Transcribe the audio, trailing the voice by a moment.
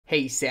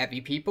Hey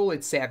savvy people,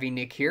 it's Savvy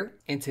Nick here,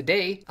 and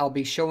today I'll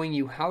be showing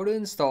you how to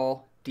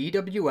install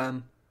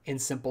DWM in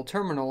Simple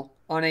Terminal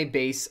on a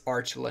base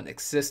Arch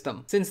Linux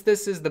system. Since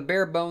this is the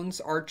bare bones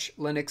Arch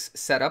Linux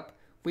setup,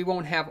 we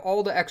won't have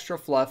all the extra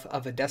fluff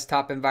of a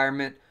desktop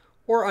environment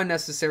or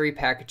unnecessary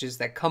packages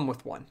that come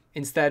with one.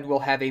 Instead, we'll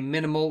have a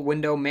minimal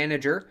window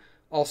manager,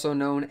 also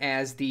known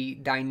as the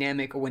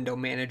Dynamic Window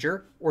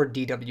Manger, or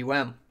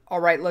DWM.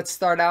 Alright, let's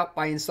start out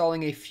by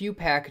installing a few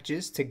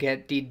packages to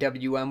get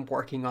DWM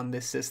working on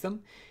this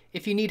system.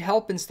 If you need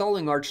help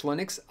installing Arch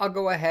Linux, I'll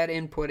go ahead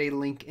and put a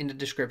link in the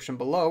description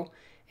below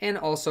and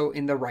also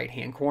in the right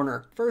hand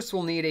corner. First,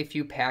 we'll need a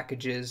few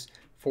packages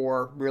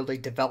for really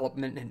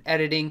development and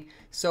editing.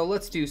 So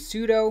let's do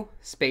sudo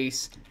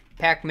space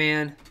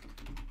pacman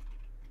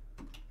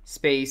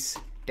space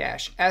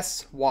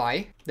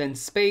 -sy, then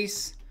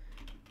space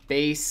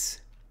base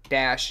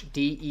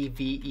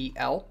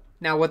 -devel.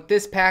 Now what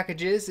this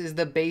package is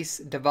the base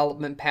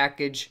development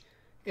package.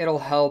 It'll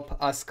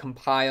help us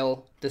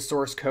compile the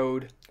source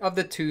code of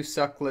the two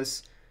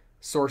suckless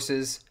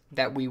sources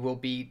that we will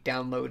be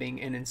downloading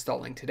and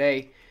installing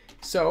today.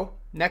 So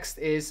next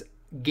is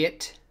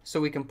git, so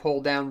we can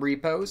pull down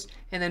repos,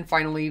 and then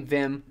finally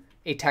vim,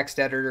 a text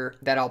editor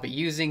that I'll be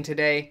using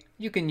today.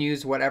 You can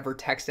use whatever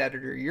text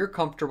editor you're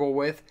comfortable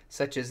with,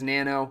 such as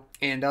Nano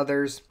and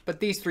others,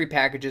 but these three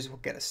packages will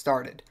get us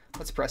started.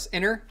 Let's press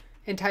enter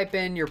and type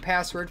in your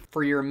password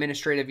for your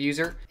administrative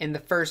user. And the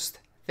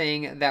first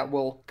thing that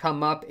will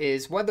come up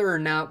is whether or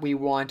not we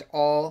want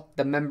all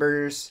the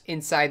members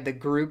inside the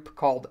group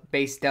called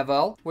base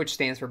devel, which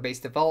stands for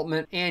base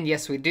development. And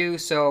yes, we do.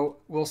 So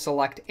we'll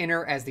select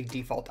enter as the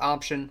default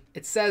option.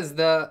 It says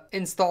the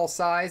install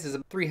size is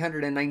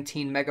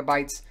 319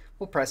 megabytes.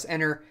 We'll press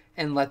enter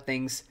and let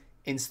things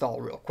install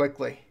real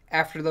quickly.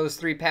 After those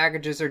three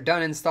packages are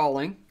done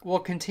installing, we'll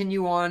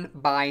continue on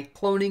by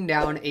cloning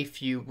down a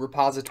few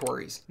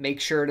repositories. Make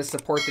sure to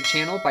support the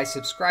channel by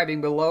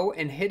subscribing below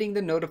and hitting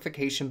the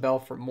notification bell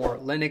for more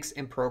Linux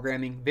and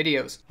programming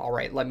videos. All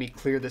right, let me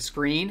clear the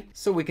screen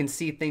so we can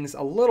see things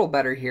a little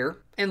better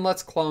here, and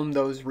let's clone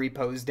those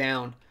repos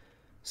down.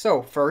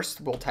 So first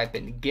we'll type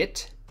in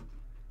git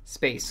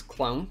space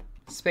clone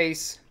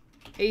space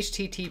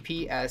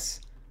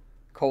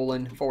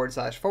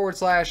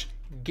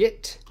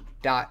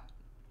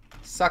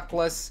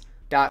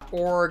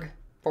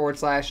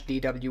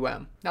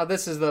https://git.suckless.org/DWM. Now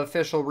this is the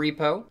official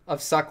repo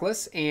of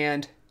Suckless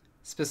and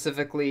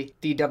specifically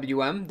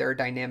DWM, their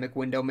Dynamic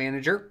Window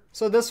Manager.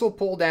 So this will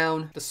pull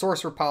down the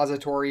source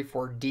repository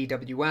for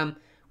DWM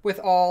with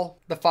all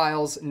the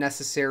files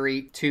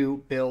necessary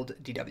to build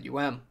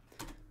DWM.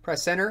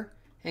 Press enter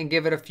and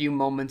give it a few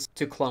moments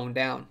to clone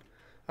down.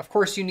 Of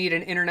course, you need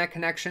an internet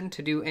connection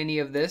to do any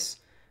of this.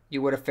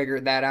 You would have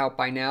figured that out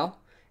by now.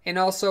 And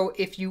also,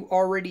 if you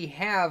already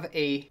have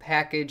a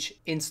package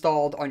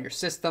installed on your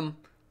system,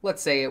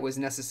 let's say it was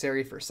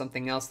necessary for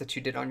something else that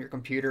you did on your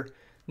computer,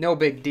 no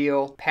big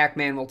deal.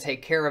 Pacman will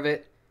take care of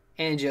it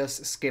and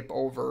just skip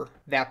over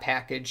that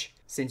package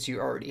since you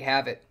already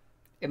have it.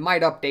 It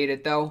might update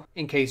it though,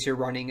 in case you're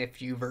running a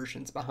few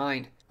versions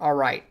behind. All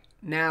right.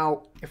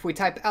 Now, if we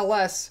type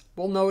ls,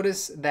 we'll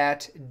notice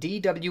that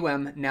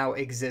DWM now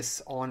exists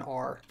on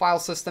our file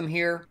system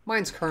here.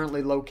 Mine's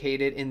currently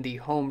located in the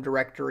home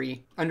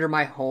directory under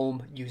my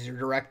home user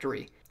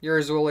directory.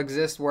 Yours will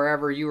exist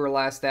wherever you were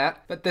last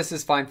at, but this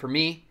is fine for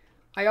me.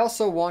 I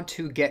also want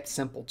to get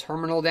Simple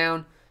Terminal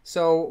down,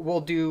 so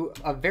we'll do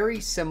a very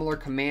similar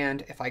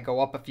command. If I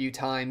go up a few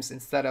times,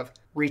 instead of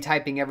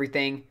retyping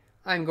everything,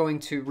 I'm going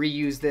to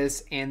reuse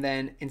this, and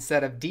then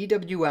instead of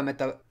DWM at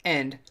the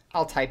end,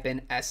 I'll type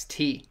in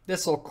ST.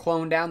 This will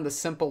clone down the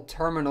Simple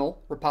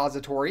Terminal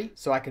repository,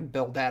 so I can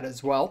build that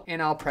as well.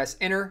 And I'll press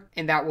enter,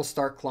 and that will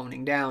start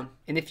cloning down.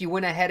 And if you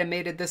went ahead and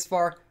made it this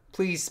far,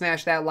 please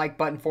smash that like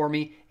button for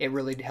me. It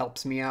really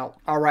helps me out.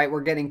 All right, we're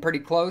getting pretty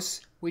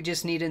close. We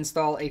just need to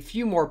install a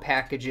few more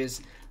packages.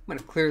 I'm going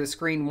to clear the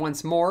screen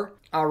once more.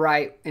 All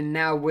right, and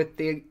now with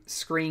the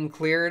screen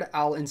cleared,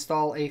 I'll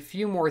install a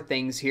few more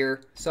things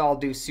here. So I'll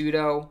do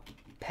sudo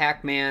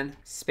pacman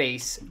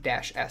space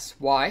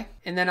 -sy,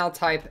 and then I'll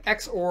type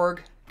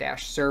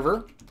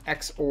xorg-server,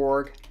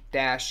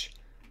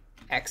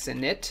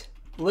 xorg-xinit,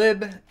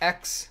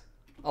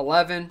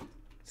 libx11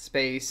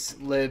 space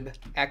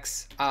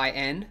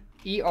libxin,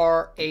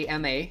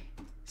 erama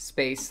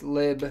space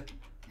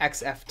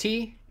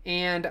libxft,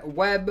 and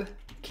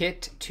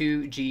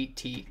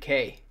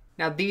webkit2gtk.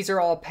 Now these are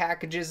all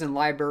packages and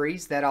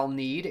libraries that I'll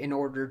need in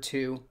order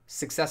to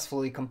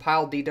successfully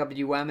compile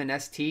DWM and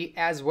ST,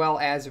 as well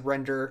as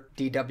render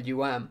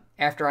DWM.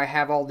 After I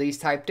have all these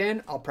typed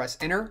in, I'll press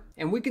enter,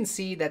 and we can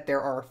see that there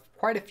are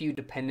quite a few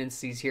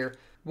dependencies here.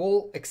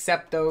 We'll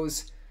accept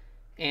those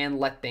and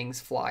let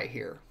things fly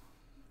here.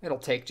 It'll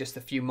take just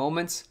a few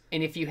moments.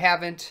 And if you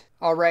haven't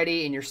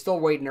already and you're still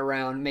waiting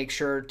around, make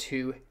sure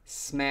to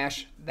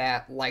smash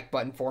that like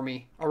button for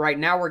me. All right,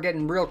 now we're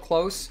getting real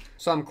close.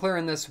 So I'm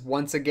clearing this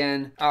once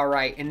again. All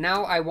right, and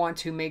now I want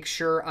to make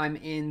sure I'm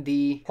in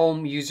the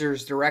home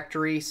users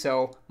directory.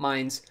 So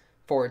mine's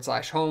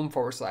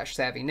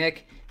 /home/savvynick.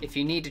 If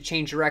you need to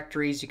change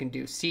directories, you can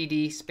do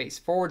cd space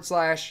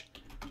 /home/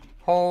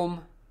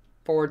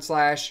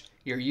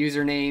 your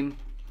username.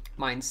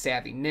 Mine's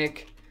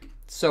savvynick.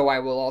 So I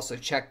will also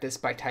check this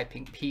by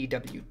typing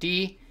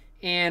pwd,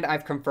 and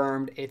I've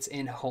confirmed it's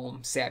in home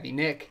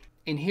savvynick.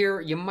 In here,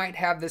 you might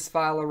have this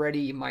file already,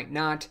 you might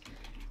not.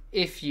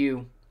 If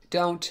you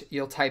don't,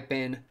 you'll type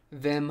in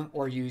vim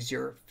or use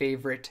your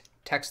favorite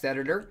text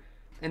editor,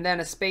 and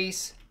then a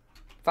space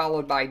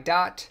followed by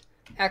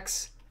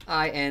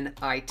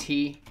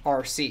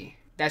 .xinitrc.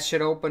 That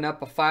should open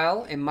up a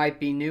file. It might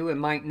be new, it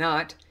might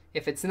not.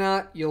 If it's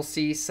not, you'll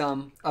see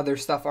some other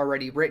stuff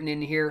already written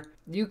in here.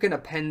 You can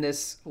append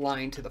this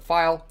line to the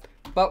file,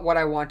 but what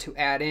I want to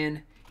add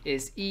in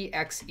is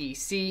exec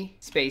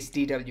space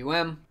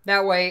DWM.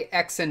 That way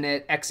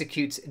xinit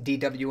executes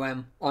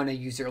DWM on a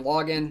user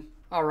login.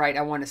 All right,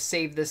 I want to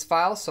save this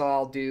file, so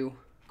I'll do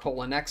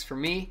 :x for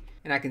me,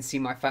 and I can see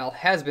my file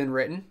has been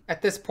written.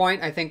 At this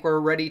point, I think we're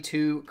ready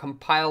to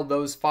compile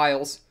those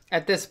files.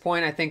 At this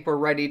point, I think we're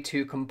ready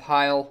to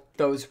compile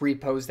those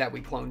repos that we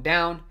cloned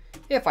down.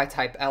 If I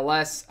type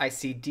ls, I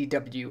see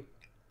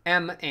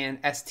DWM and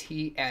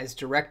st as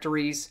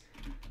directories.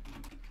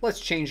 Let's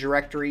change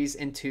directories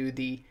into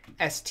the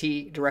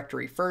st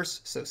directory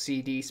first, so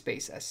cd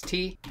space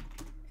st.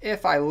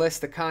 If I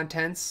list the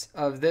contents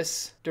of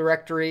this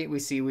directory, we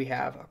see we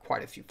have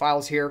quite a few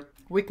files here.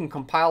 We can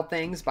compile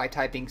things by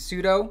typing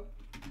sudo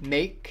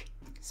make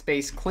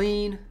space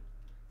clean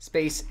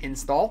space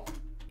install.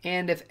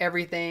 And if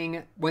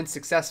everything went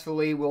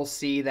successfully, we'll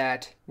see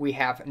that we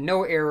have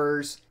no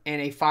errors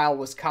and a file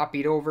was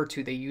copied over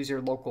to the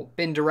user local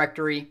bin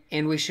directory,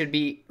 and we should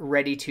be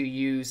ready to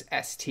use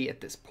st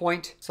at this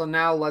point. So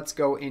now let's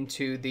go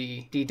into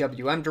the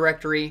DWM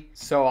directory.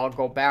 So I'll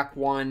go back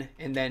one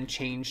and then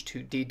change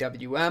to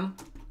DWM.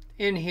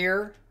 In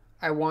here,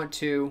 I want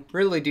to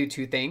really do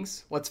two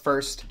things. Let's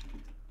first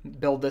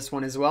build this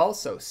one as well.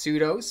 So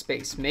sudo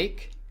space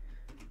make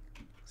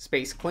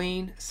space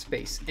clean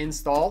space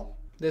install.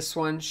 This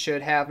one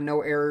should have no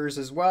errors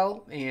as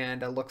well,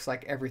 and it looks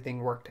like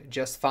everything worked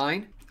just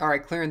fine. All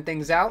right, clearing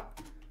things out.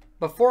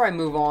 Before I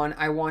move on,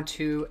 I want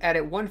to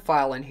edit one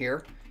file in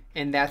here,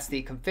 and that's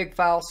the config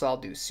file. So I'll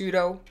do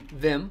sudo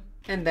vim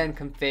and then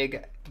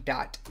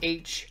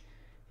config.h.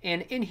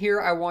 And in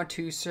here, I want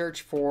to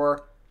search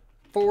for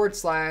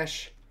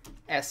 /sh,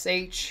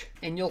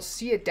 and you'll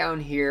see it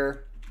down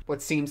here,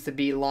 what seems to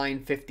be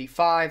line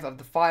 55 of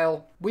the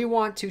file. We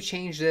want to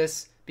change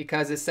this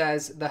because it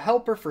says the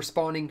helper for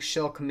spawning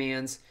shell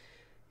commands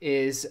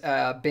is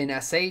bin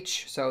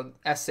sh, so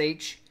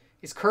sh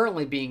is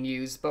currently being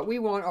used, but we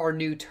want our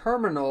new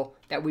terminal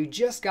that we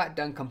just got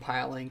done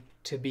compiling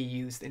to be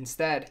used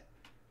instead.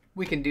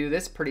 We can do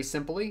this pretty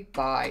simply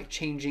by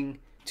changing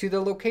to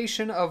the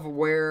location of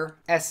where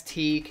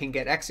st can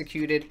get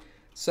executed.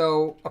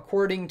 So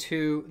according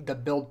to the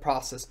build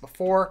process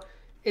before,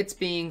 it's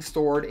being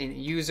stored in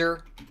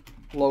user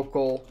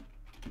local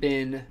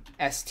bin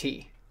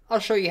st. I'll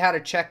show you how to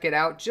check it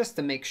out just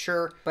to make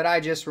sure, but I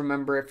just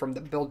remember it from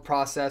the build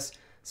process.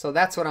 So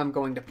that's what I'm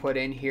going to put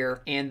in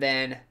here and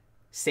then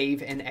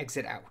save and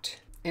exit out.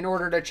 In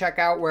order to check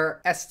out where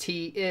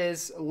st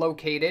is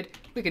located,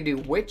 we can do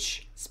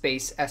which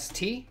space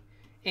st,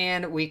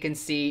 and we can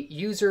see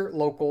user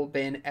local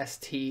bin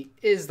st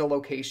is the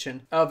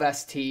location of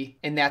st,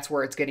 and that's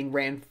where it's getting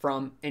ran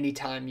from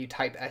anytime you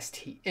type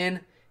st in.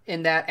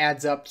 And that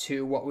adds up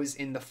to what was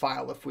in the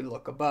file if we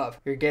look above.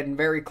 You're getting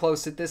very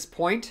close at this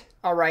point.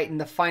 All right, and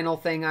the final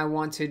thing I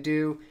want to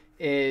do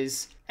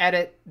is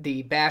edit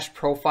the bash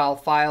profile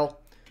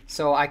file.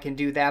 So I can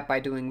do that by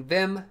doing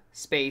vim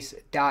space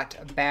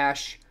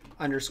 .bash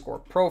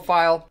 _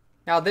 profile.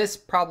 Now this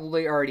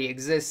probably already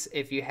exists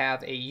if you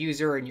have a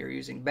user and you're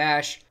using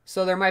bash.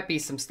 So there might be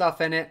some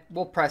stuff in it.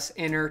 We'll press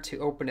enter to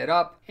open it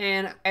up.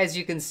 And as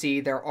you can see,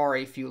 there are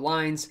a few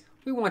lines.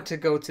 We want to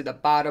go to the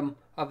bottom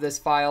of this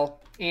file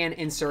and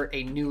insert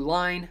a new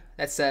line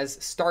that says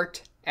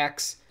start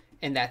x,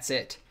 and that's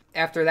it.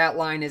 After that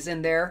line is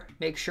in there,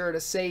 make sure to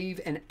save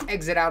and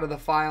exit out of the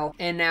file.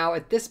 And now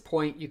at this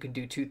point, you can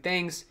do two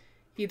things.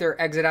 Either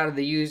exit out of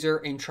the user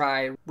and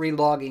try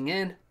relogging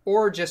in,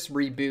 or just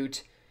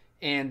reboot,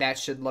 and that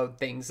should load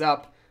things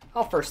up.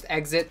 I'll first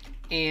exit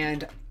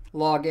and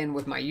log in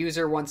with my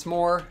user once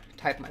more,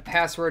 type my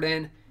password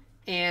in,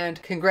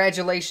 and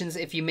congratulations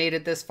if you made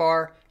it this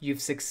far. You've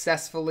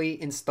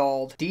successfully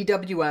installed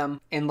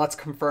DWM, and let's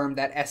confirm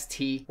that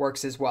st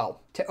works as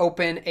well. To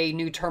open a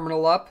new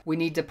terminal up, we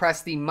need to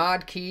press the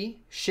mod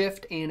key,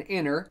 shift, and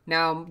enter.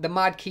 Now, the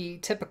mod key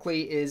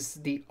typically is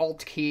the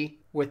alt key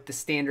with the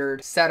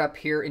standard setup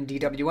here in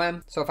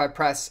DWM. So if I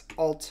press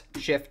alt,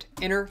 shift,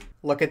 enter,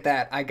 look at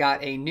that. I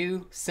got a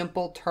new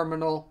simple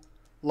terminal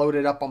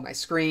loaded up on my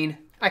screen.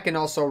 I can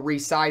also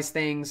resize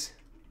things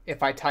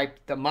if I type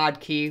the mod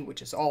key,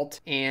 which is alt,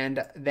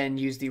 and then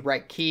use the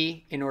right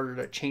key in order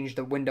to change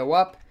the window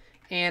up.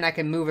 And I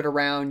can move it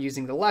around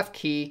using the left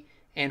key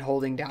and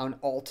holding down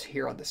alt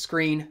here on the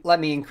screen. Let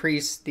me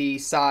increase the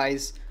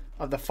size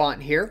of the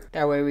font here.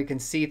 That way we can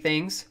see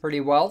things pretty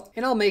well.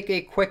 And I'll make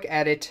a quick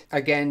edit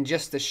again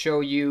just to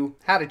show you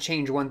how to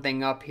change one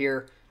thing up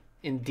here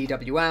in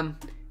DWM.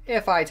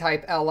 If I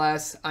type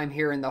ls, I'm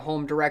here in the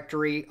home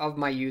directory of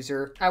my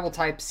user. I will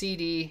type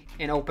cd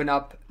and open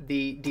up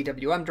the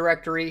DWM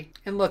directory.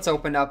 And let's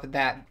open up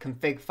that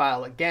config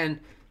file again.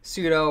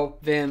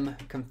 Sudo vim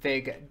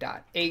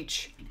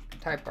config.h.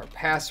 Type our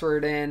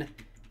password in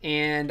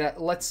and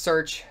let's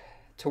search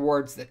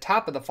towards the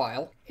top of the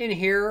file. In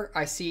here,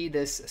 I see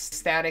this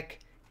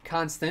static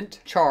constant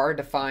char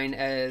defined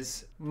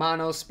as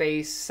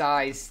monospace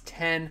size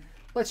 10.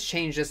 Let's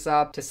change this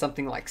up to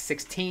something like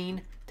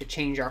 16 to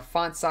change our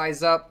font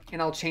size up.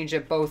 And I'll change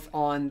it both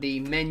on the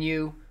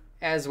menu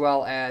as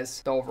well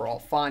as the overall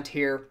font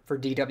here for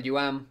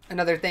DWM.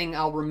 Another thing,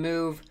 I'll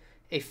remove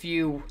a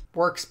few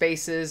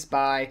workspaces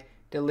by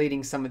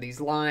deleting some of these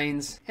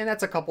lines. And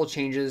that's a couple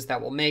changes that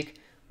we'll make.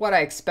 What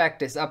I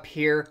expect is up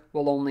here,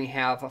 we'll only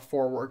have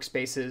 4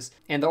 workspaces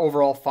and the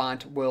overall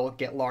font will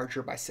get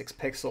larger by 6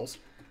 pixels.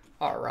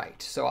 All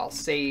right, so I'll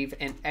save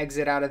and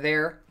exit out of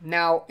there.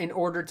 Now, in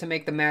order to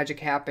make the magic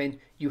happen,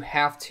 you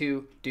have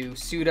to do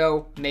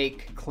sudo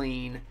make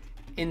clean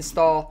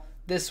install.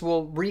 This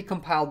will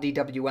recompile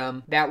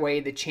DWM. That way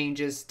the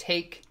changes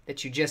take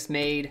that you just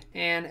made.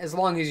 And as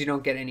long as you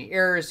don't get any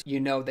errors, you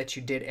know that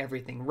you did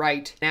everything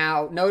right.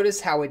 Now,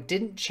 notice how it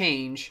didn't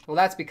change. Well,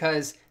 that's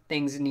because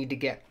things need to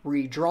get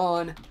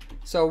redrawn.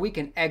 So we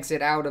can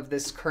exit out of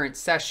this current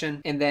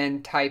session and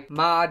then type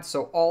mod,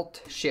 so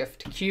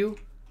Alt-Shift-Q.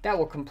 That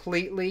will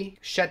completely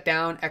shut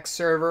down X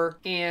server,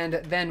 and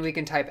then we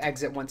can type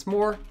exit once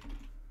more.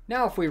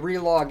 Now if we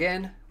relog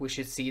in, we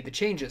should see the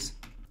changes.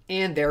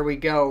 And there we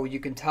go. You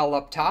can tell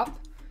up top,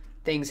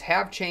 things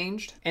have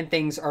changed and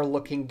things are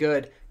looking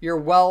good. You're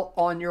well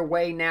on your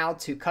way now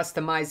to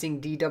customizing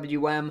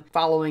DWM.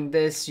 Following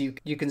this, you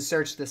can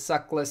search the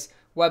Suckless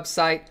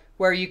website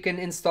where you can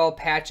install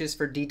patches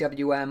for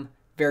DWM,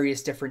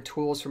 various different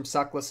tools from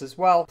Suckless as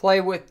well.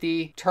 Play with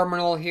the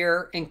terminal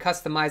here and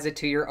customize it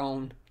to your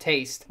own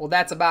taste. Well,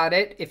 that's about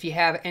it. If you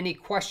have any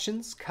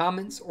questions,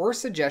 comments, or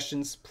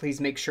suggestions,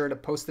 please make sure to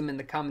post them in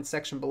the comment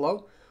section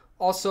below.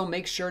 Also,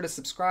 make sure to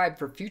subscribe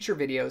for future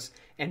videos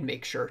and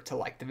make sure to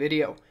like the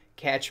video.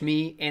 Catch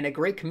me and a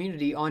great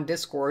community on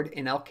Discord,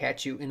 and I'll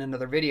catch you in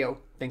another video.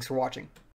 Thanks for watching.